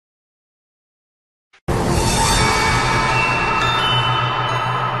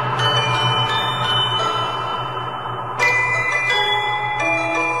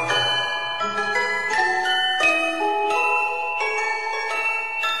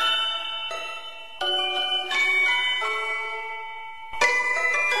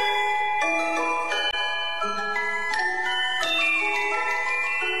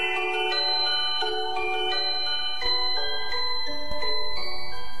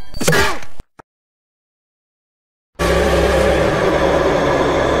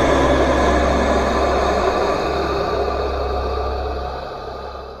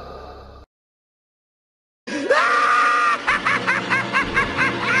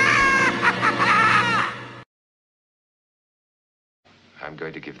I'm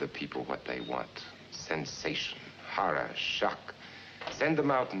going to give the people what they want. Sensation, horror, shock. Send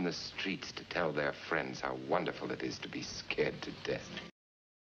them out in the streets to tell their friends how wonderful it is to be scared to death.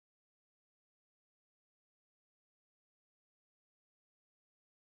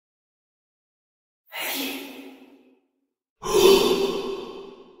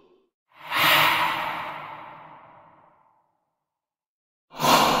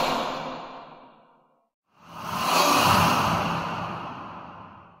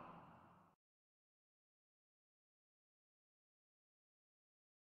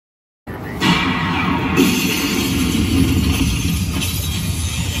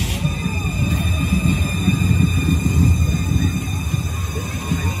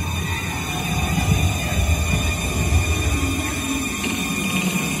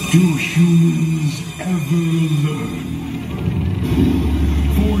 Do humans ever learn?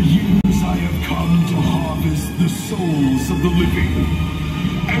 For years I have come to harvest the souls of the living.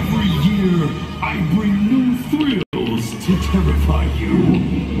 Every year I bring new thrills to terrify you.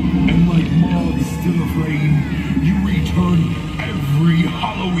 And like moths to the flame, you return every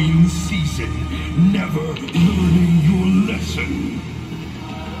Halloween season, never learning your lesson.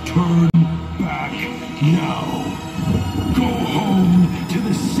 Turn back now. Go home to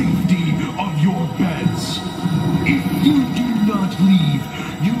the safety of your beds. If you do not leave,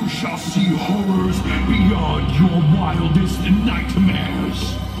 you shall see horrors beyond your wildest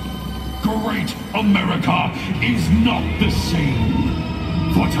nightmares. Great America is not the same.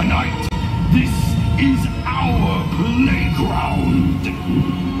 For tonight, this is our playground.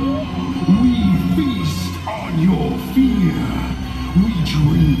 We feast on your fear. We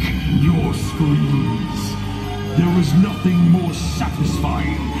drink your screams. There is nothing more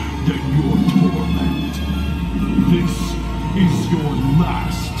satisfying than your torment. This is your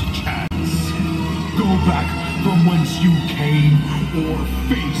last chance. Go back from whence you came or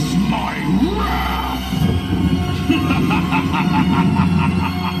face my wrath.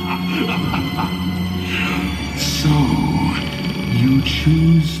 So, you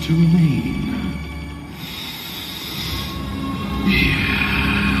choose to remain.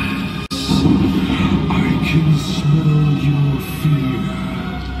 I can smell your fear.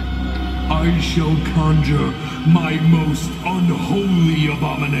 I shall conjure my most unholy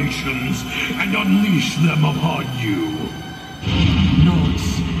abominations and unleash them upon you.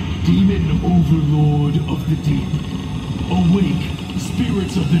 Nox, demon overlord of the deep, awake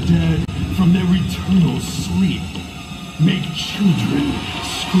spirits of the dead from their eternal sleep. Make children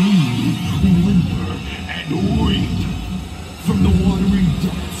scream, whimper, and weep. From the watery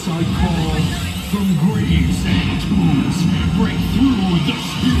depths I call. From graves and tombs, break through the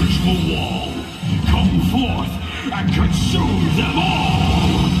spiritual wall. Come forth and consume them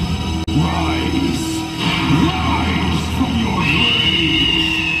all. Rise, rise from your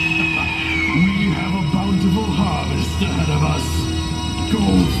graves. We have a bountiful harvest ahead of us. Go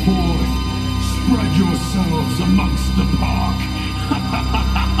forth, spread yourselves amongst the park.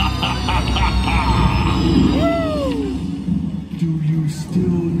 Do you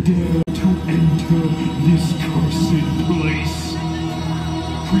still dare to enter this cursed place?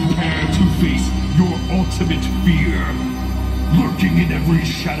 Prepare to face your ultimate fear. Lurking in every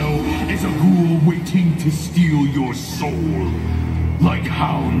shadow is a ghoul waiting to steal your soul. Like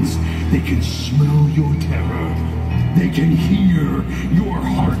hounds, they can smell your terror. They can hear your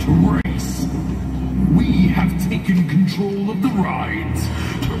heart race. We have taken control of the rides,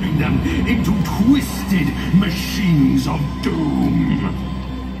 turning them into twisted machines of doom.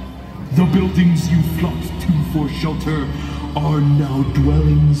 The buildings you flocked to for shelter are now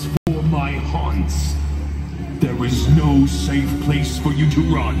dwellings for my haunts. There is no safe place for you to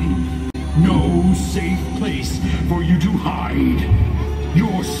run. No safe place for you to hide.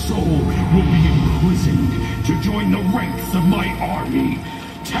 Your soul will be imprisoned to join the ranks of my army,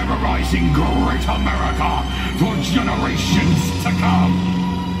 terrorizing great America for generations to come.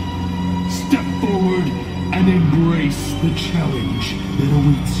 Step forward and embrace the challenge that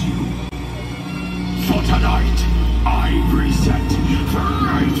awaits you. For tonight, I present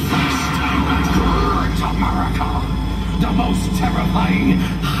Fright at Great America, the most terrifying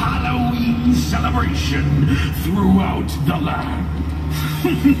Halloween celebration throughout the land.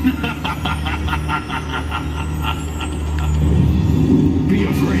 Be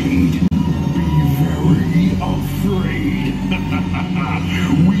afraid.